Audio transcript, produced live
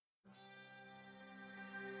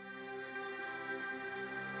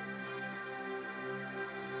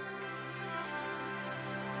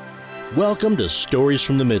Welcome to Stories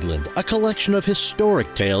from the Midland, a collection of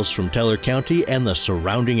historic tales from Teller County and the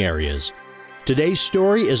surrounding areas. Today's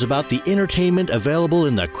story is about the entertainment available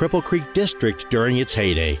in the Cripple Creek District during its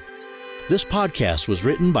heyday. This podcast was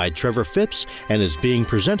written by Trevor Phipps and is being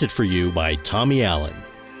presented for you by Tommy Allen.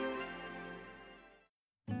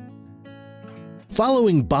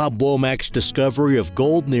 Following Bob Womack's discovery of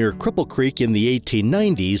gold near Cripple Creek in the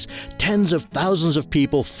 1890s, tens of thousands of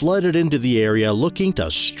people flooded into the area looking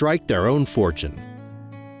to strike their own fortune.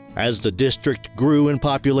 As the district grew in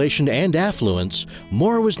population and affluence,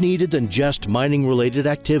 more was needed than just mining-related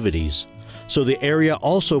activities. So the area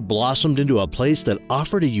also blossomed into a place that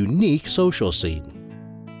offered a unique social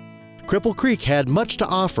scene. Cripple Creek had much to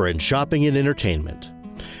offer in shopping and entertainment.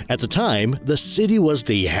 At the time, the city was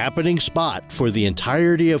the happening spot for the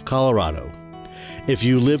entirety of Colorado. If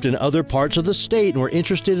you lived in other parts of the state and were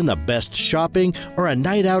interested in the best shopping or a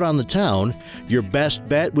night out on the town, your best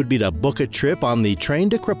bet would be to book a trip on the train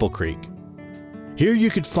to Cripple Creek. Here you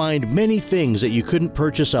could find many things that you couldn't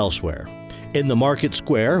purchase elsewhere. In the market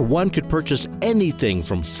square, one could purchase anything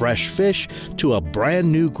from fresh fish to a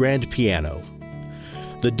brand new grand piano.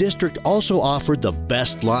 The district also offered the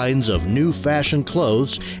best lines of new fashion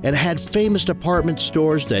clothes and had famous department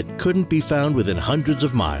stores that couldn't be found within hundreds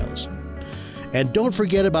of miles. And don't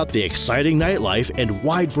forget about the exciting nightlife and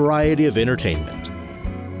wide variety of entertainment.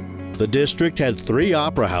 The district had 3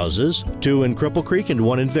 opera houses, 2 in Cripple Creek and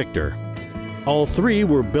 1 in Victor. All 3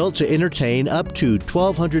 were built to entertain up to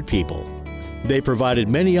 1,200 people. They provided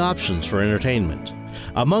many options for entertainment.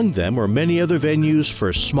 Among them were many other venues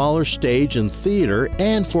for smaller stage and theater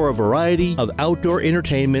and for a variety of outdoor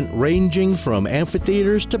entertainment ranging from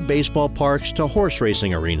amphitheaters to baseball parks to horse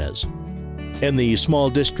racing arenas. In the small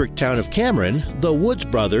district town of Cameron, the Woods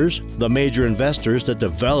brothers, the major investors that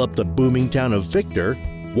developed the booming town of Victor,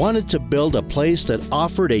 wanted to build a place that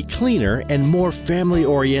offered a cleaner and more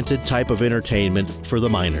family-oriented type of entertainment for the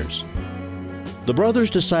miners. The brothers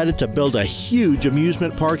decided to build a huge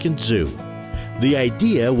amusement park and zoo. The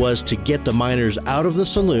idea was to get the miners out of the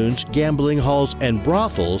saloons, gambling halls, and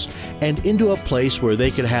brothels and into a place where they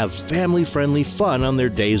could have family-friendly fun on their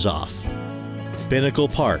days off. Pinnacle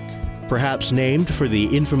Park, perhaps named for the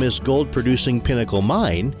infamous gold-producing Pinnacle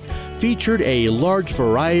Mine, featured a large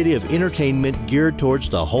variety of entertainment geared towards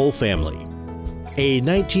the whole family. A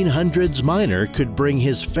 1900s miner could bring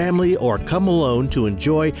his family or come alone to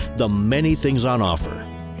enjoy the many things on offer.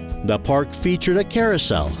 The park featured a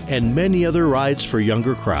carousel and many other rides for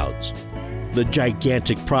younger crowds. The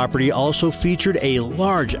gigantic property also featured a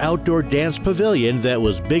large outdoor dance pavilion that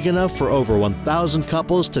was big enough for over 1,000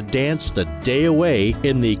 couples to dance the day away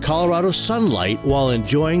in the Colorado sunlight while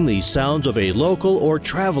enjoying the sounds of a local or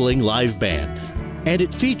traveling live band. And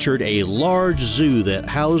it featured a large zoo that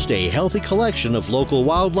housed a healthy collection of local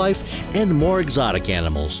wildlife and more exotic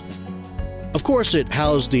animals. Of course, it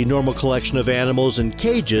housed the normal collection of animals in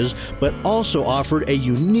cages, but also offered a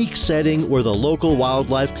unique setting where the local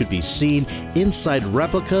wildlife could be seen inside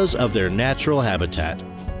replicas of their natural habitat.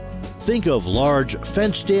 Think of large,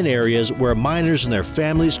 fenced-in areas where miners and their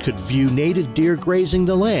families could view native deer grazing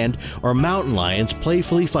the land or mountain lions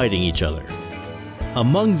playfully fighting each other.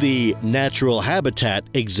 Among the natural habitat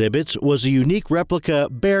exhibits was a unique replica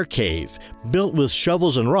bear cave, built with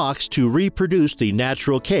shovels and rocks to reproduce the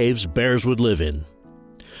natural caves bears would live in.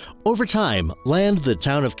 Over time, land the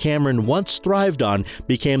town of Cameron once thrived on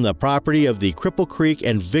became the property of the Cripple Creek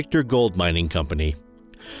and Victor Gold Mining Company.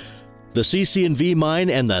 The CC&V mine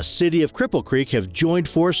and the city of Cripple Creek have joined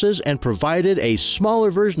forces and provided a smaller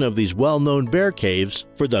version of these well-known bear caves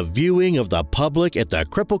for the viewing of the public at the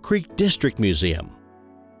Cripple Creek District Museum.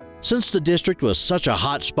 Since the district was such a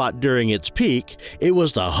hot spot during its peak, it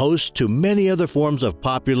was the host to many other forms of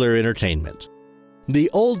popular entertainment.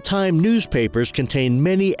 The old-time newspapers contain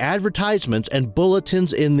many advertisements and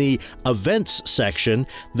bulletins in the events section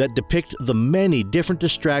that depict the many different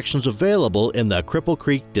distractions available in the Cripple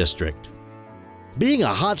Creek district. Being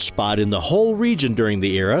a hot spot in the whole region during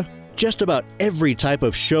the era, just about every type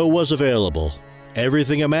of show was available.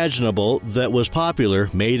 Everything imaginable that was popular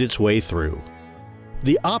made its way through.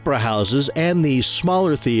 The opera houses and the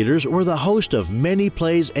smaller theaters were the host of many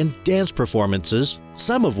plays and dance performances,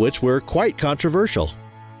 some of which were quite controversial.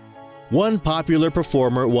 One popular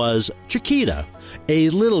performer was Chiquita, a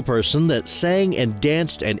little person that sang and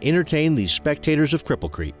danced and entertained the spectators of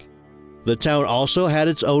Cripple Creek. The town also had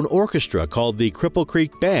its own orchestra called the Cripple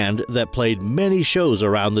Creek Band that played many shows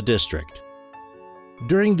around the district.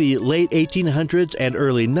 During the late 1800s and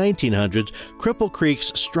early 1900s, Cripple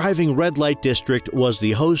Creek's striving red light district was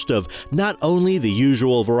the host of not only the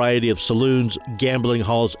usual variety of saloons, gambling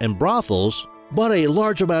halls, and brothels, but a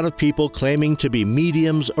large amount of people claiming to be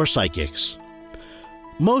mediums or psychics.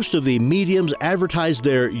 Most of the mediums advertised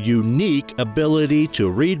their unique ability to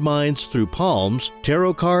read minds through palms,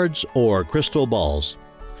 tarot cards, or crystal balls.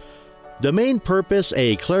 The main purpose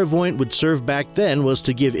a clairvoyant would serve back then was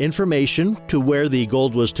to give information to where the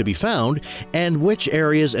gold was to be found and which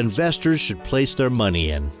areas investors should place their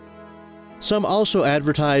money in. Some also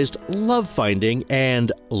advertised love-finding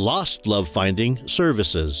and lost love-finding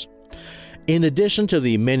services. In addition to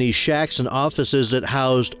the many shacks and offices that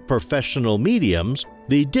housed professional mediums,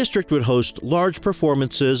 the district would host large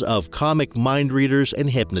performances of comic mind readers and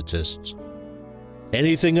hypnotists.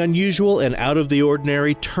 Anything unusual and out of the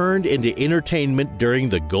ordinary turned into entertainment during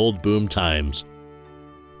the gold boom times.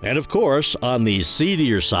 And of course, on the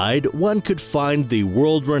seedier side, one could find the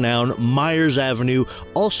world-renowned Myers Avenue,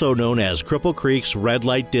 also known as Cripple Creek's Red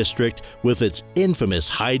Light District, with its infamous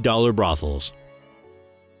high-dollar brothels.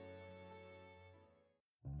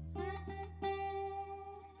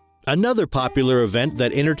 Another popular event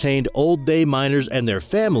that entertained old-day miners and their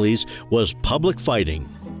families was public fighting.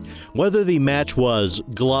 Whether the match was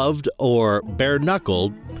gloved or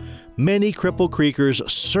bare-knuckled, many Cripple Creekers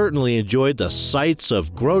certainly enjoyed the sights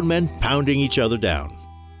of grown men pounding each other down.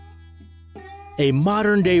 A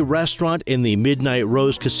modern-day restaurant in the Midnight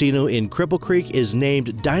Rose Casino in Cripple Creek is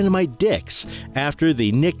named Dynamite Dick's, after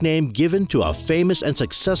the nickname given to a famous and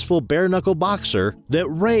successful bare-knuckle boxer that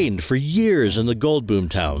reigned for years in the gold boom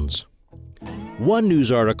towns. One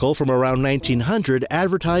news article from around 1900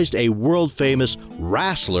 advertised a world-famous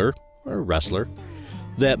wrestler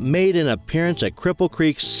that made an appearance at Cripple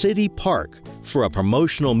Creek City Park for a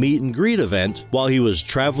promotional meet-and-greet event while he was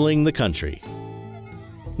traveling the country.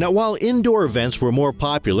 Now, while indoor events were more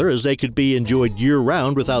popular as they could be enjoyed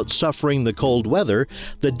year-round without suffering the cold weather,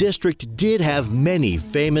 the district did have many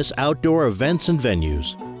famous outdoor events and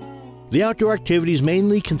venues. The outdoor activities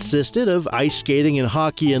mainly consisted of ice skating and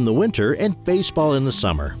hockey in the winter and baseball in the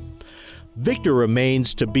summer. Victor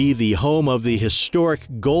remains to be the home of the historic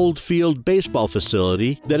Goldfield baseball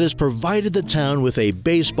facility that has provided the town with a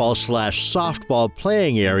baseball/softball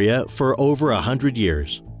playing area for over 100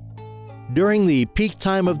 years. During the peak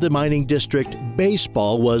time of the mining district,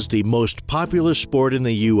 baseball was the most popular sport in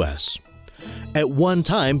the U.S. At one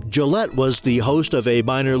time, Gillette was the host of a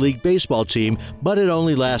minor league baseball team, but it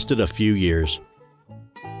only lasted a few years.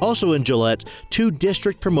 Also in Gillette, two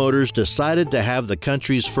district promoters decided to have the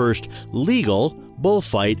country's first legal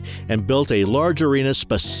bullfight and built a large arena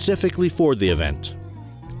specifically for the event.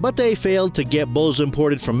 But they failed to get bulls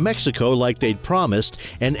imported from Mexico like they'd promised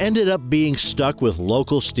and ended up being stuck with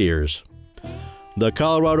local steers. The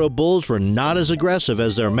Colorado Bulls were not as aggressive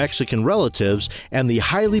as their Mexican relatives, and the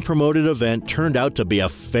highly promoted event turned out to be a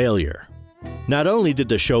failure. Not only did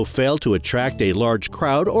the show fail to attract a large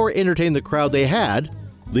crowd or entertain the crowd they had,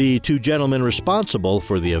 the two gentlemen responsible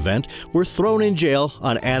for the event were thrown in jail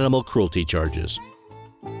on animal cruelty charges.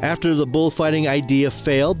 After the bullfighting idea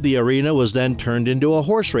failed, the arena was then turned into a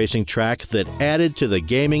horse racing track that added to the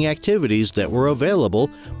gaming activities that were available,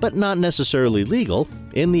 but not necessarily legal,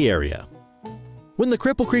 in the area. When the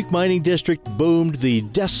Cripple Creek Mining District boomed, the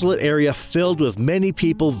desolate area filled with many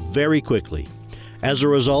people very quickly. As a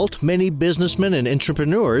result, many businessmen and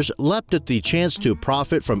entrepreneurs leapt at the chance to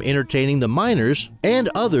profit from entertaining the miners and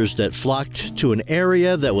others that flocked to an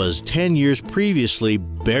area that was 10 years previously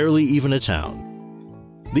barely even a town.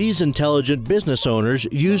 These intelligent business owners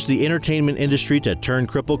used the entertainment industry to turn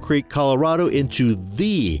Cripple Creek, Colorado into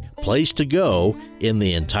the place to go in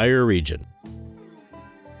the entire region.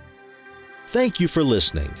 Thank you for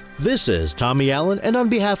listening. This is Tommy Allen, and on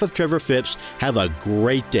behalf of Trevor Phipps, have a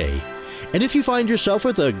great day. And if you find yourself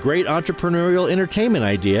with a great entrepreneurial entertainment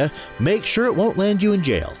idea, make sure it won't land you in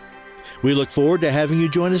jail. We look forward to having you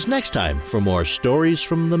join us next time for more Stories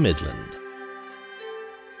from the Midland.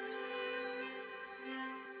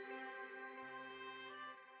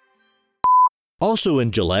 Also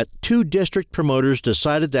in Gillette, two district promoters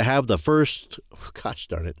decided to have the first...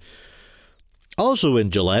 Also in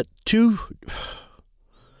Gillette, two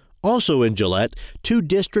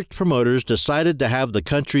district promoters decided to have the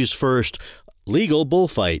country's first legal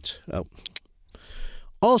bullfight.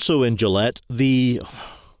 Also in Gillette,